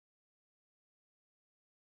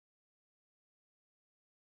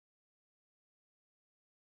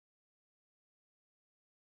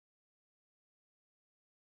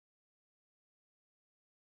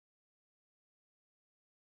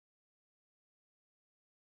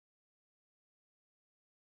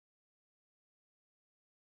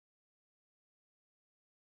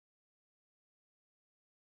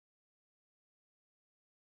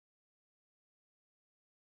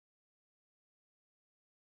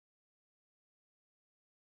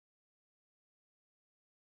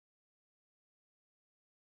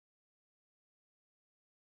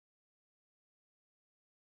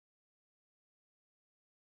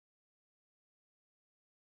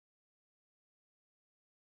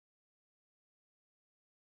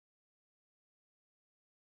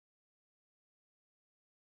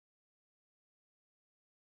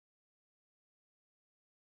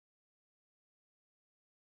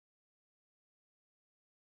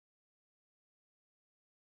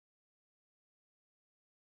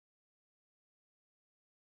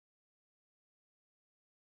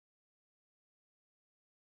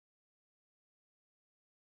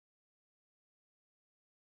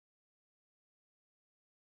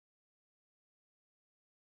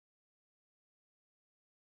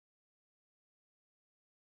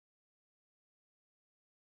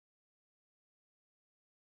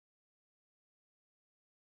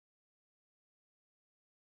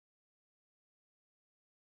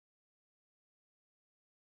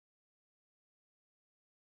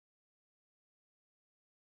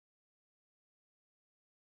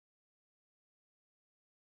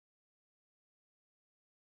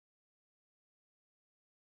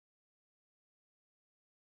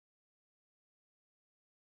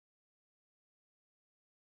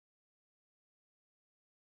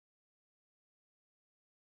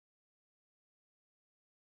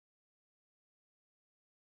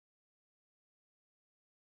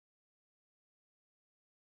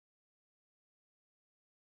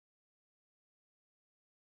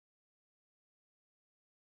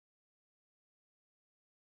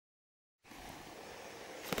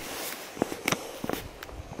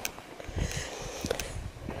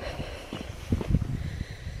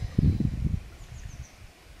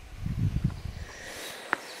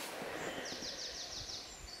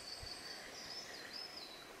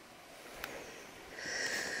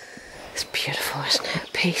beautiful, isn't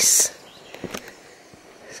it? Peace.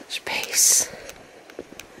 Such peace.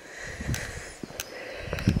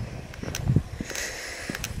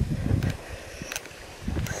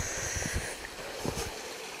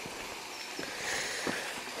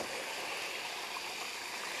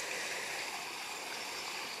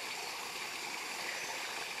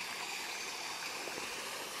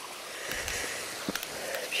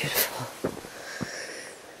 Beautiful.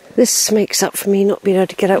 This makes up for me not being able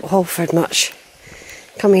to get out Holford much.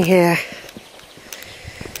 Coming here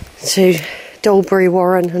to Dolebury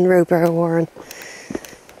Warren and Rowberrow Warren.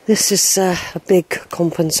 This is a big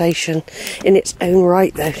compensation in its own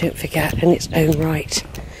right, though, don't forget, in its own right.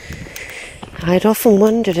 I'd often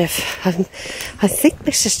wondered if... I think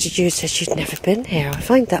my sister Jude said she'd never been here. I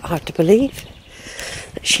find that hard to believe,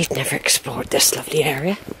 that she'd never explored this lovely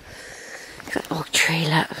area. That old tree,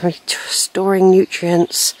 look, storing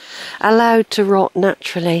nutrients, allowed to rot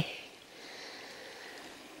naturally,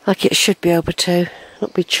 like it should be able to,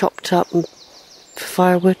 not be chopped up for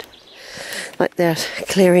firewood, like they're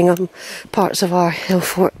clearing on parts of our hill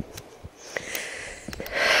fort.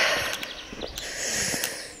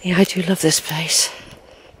 Yeah, I do love this place.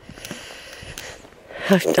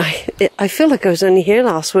 I feel like I was only here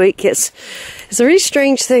last week. It's a really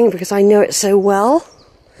strange thing because I know it so well.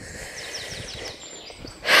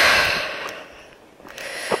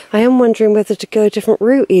 I am wondering whether to go a different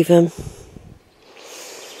route even.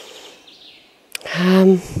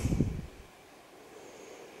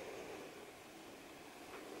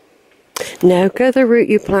 No, go the route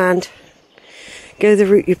you planned. Go the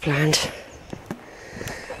route you planned.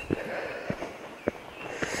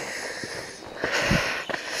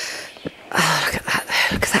 Oh, look at that.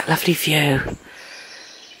 Look at that lovely view. Look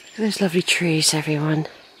at those lovely trees, everyone.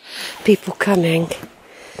 People coming.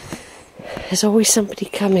 There's always somebody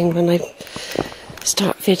coming when I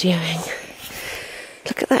start videoing.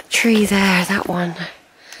 Look at that tree there, that one.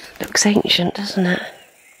 Looks ancient, doesn't it?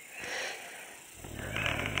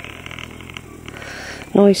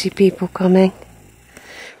 Noisy people coming,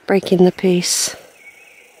 breaking the peace.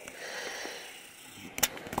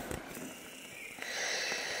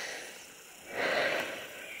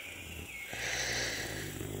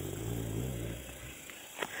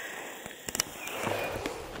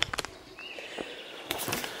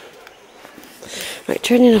 Right,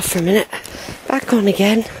 turning off for a minute, back on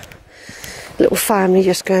again. Little family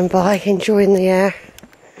just going by, enjoying the air.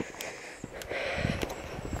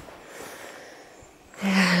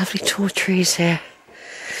 Yeah, lovely tall trees here.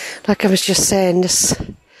 Like I was just saying, this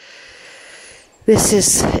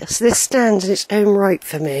stands in its own right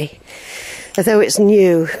for me, although it's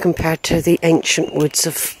new compared to the ancient woods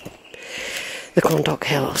of the Condoc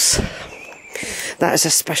Hills. That is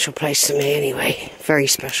a special place to me anyway, very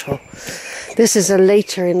special. This is a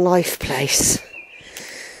later in life place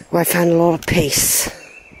where I found a lot of peace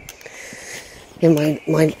in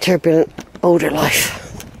my turbulent older life,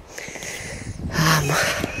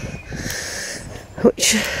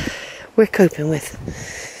 which we're coping with.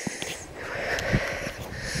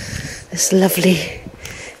 This lovely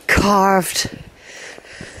carved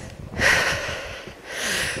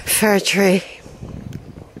fir tree.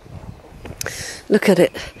 Look at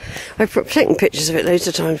it. I've taken pictures of it loads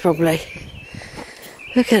of times probably.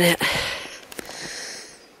 Look at it.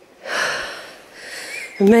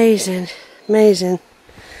 Amazing, amazing.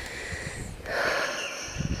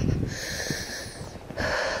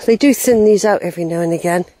 They do thin these out every now and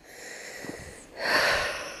again.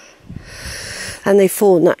 And they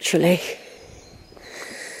fall naturally.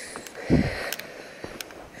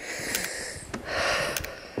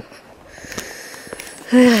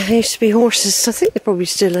 There used to be horses, I think there probably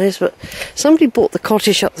still is, but somebody bought the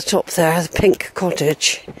cottage up the top there, the pink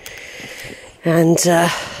cottage. And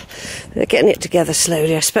they're getting it together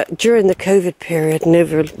slowly. I expect during the COVID period and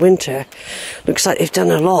over winter, looks like they've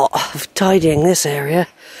done a lot of tidying this area.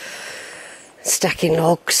 Stacking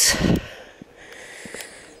logs.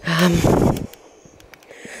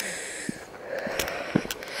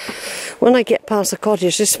 When I get past the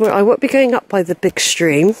cottage, this is where I won't be going up by the big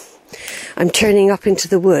stream. I'm turning up into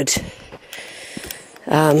the wood.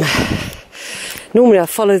 Normally I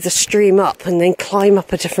follow the stream up and then climb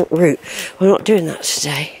up a different route. We're not doing that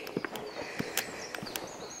today.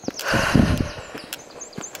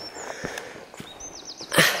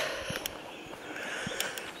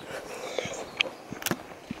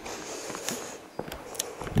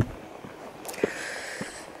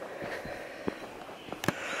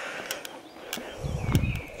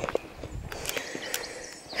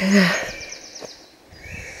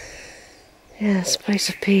 Yeah, it's a place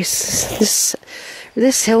of peace.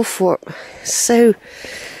 This hill fort is so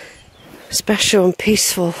special and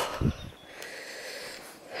peaceful.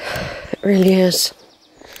 It really is.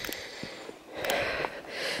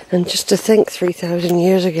 And just to think 3,000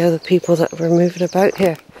 years ago, the people that were moving about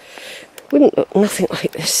here wouldn't look nothing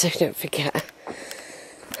like this, so don't forget.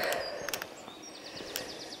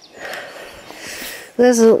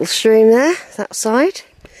 There's a little stream there, that side.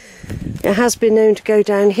 It has been known to go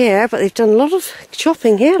down here, but they've done a lot of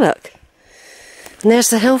chopping here, look. And there's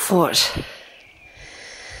the hill fort.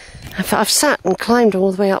 I've sat and climbed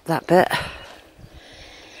all the way up that bit.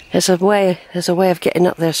 There's a way of getting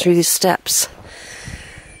up there through these steps.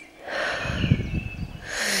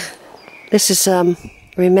 This is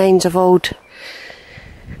remains of old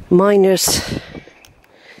miners'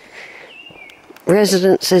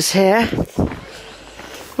 residences here.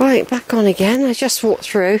 Right, back on again. I just walked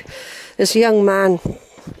through. There's a young man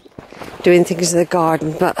doing things in the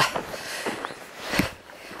garden, but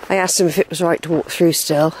I asked him if it was right to walk through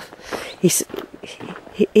still. He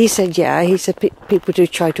said yeah. He said people do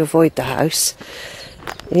try to avoid the house.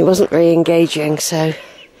 And he wasn't very engaging, so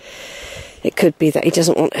it could be that he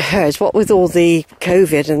doesn't want herds. What with all the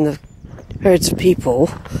COVID and the herds of people.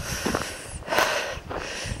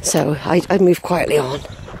 So I moved quietly on.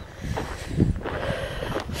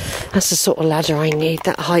 That's the sort of ladder I need,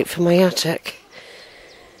 that height for my attic.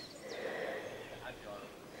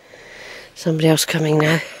 Somebody else coming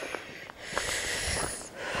now.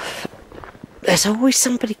 There's always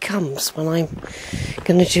somebody comes when I'm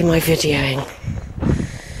going to do my videoing.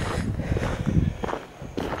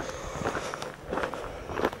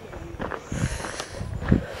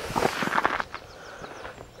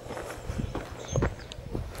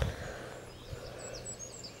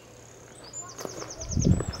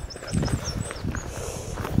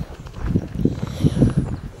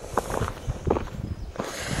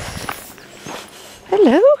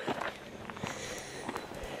 Hello.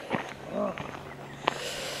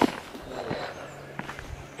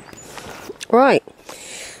 Right,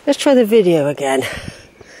 let's try the video again.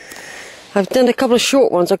 I've done a couple of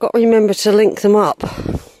short ones. I've got to remember to link them up,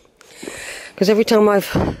 because every time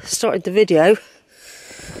I've started the video,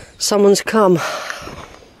 someone's come.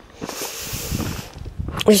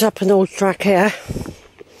 There's up an old track here.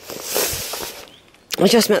 I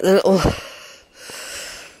just met the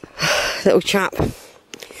little chap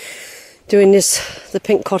doing the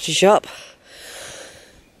pink cottage up,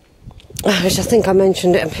 which I think I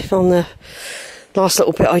mentioned it on the last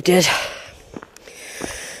little bit I did.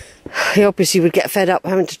 He obviously would get fed up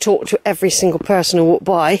having to talk to every single person who walked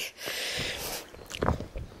by,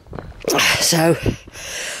 so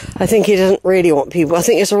I think he doesn't really want people. I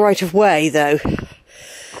think it's a right of way though.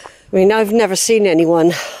 I mean, I've never seen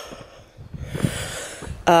anyone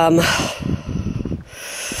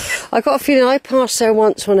I got a feeling I passed there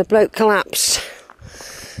once when a bloke collapsed.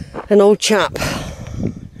 An old chap.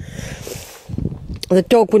 The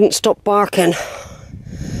dog wouldn't stop barking.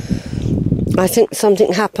 I think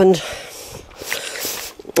something happened.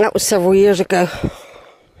 That was several years ago.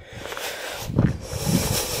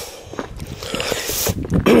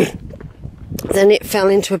 Then it fell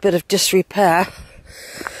into a bit of disrepair.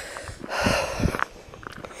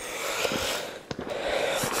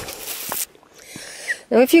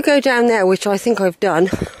 Now if you go down there, which I think I've done,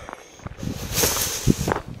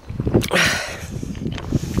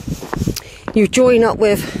 you join up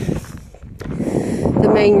with the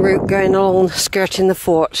main route going along, skirting the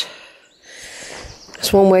fort.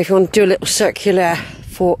 That's one way if you want to do a little circular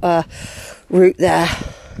route there.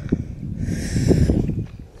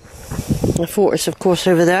 The fort is of course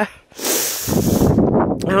over there.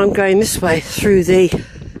 Now I'm going this way through the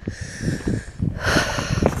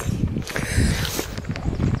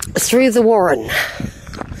warren.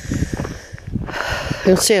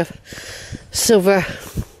 You'll see a silver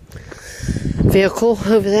vehicle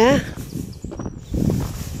over there.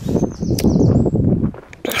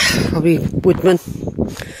 Probably woodman.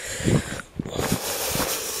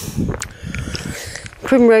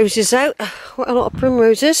 Primroses out. Quite a lot of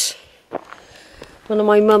primroses. One of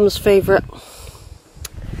my mum's favourite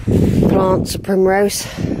plants are primrose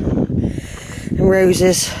and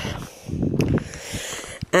roses.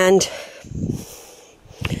 And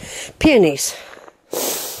peonies.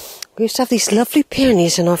 We used to have these lovely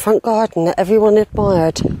peonies in our front garden that everyone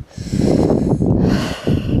admired.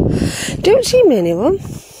 Don't see many of them.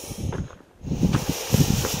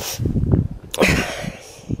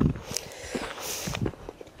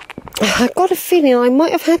 I've got a feeling I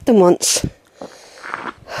might have had them once.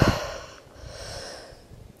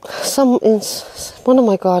 Some in one of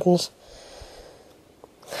my gardens.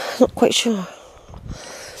 Not quite sure.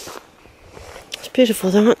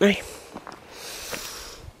 Beautiful though, aren't they?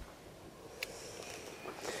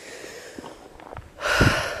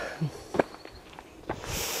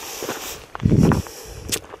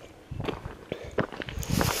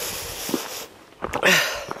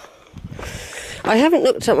 I haven't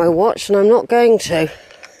looked at my watch and I'm not going to.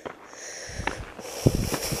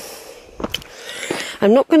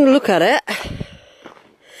 I'm not going to look at it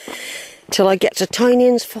till I get to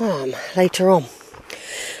Tynian's farm later on.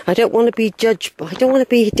 I don't want to be judged, I don't want to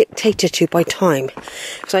be dictated to by time,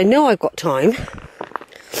 because I know I've got time.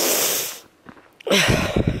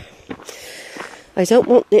 I don't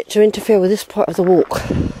want it to interfere with this part of the walk.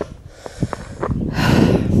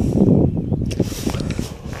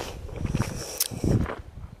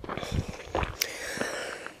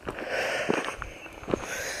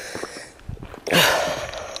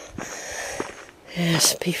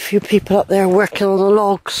 Yes, a few people up there working on the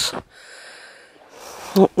logs.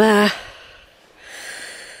 Up there.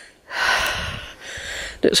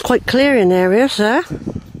 Looks quite clear in areas there.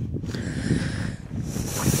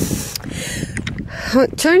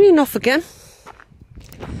 Right, turning off again.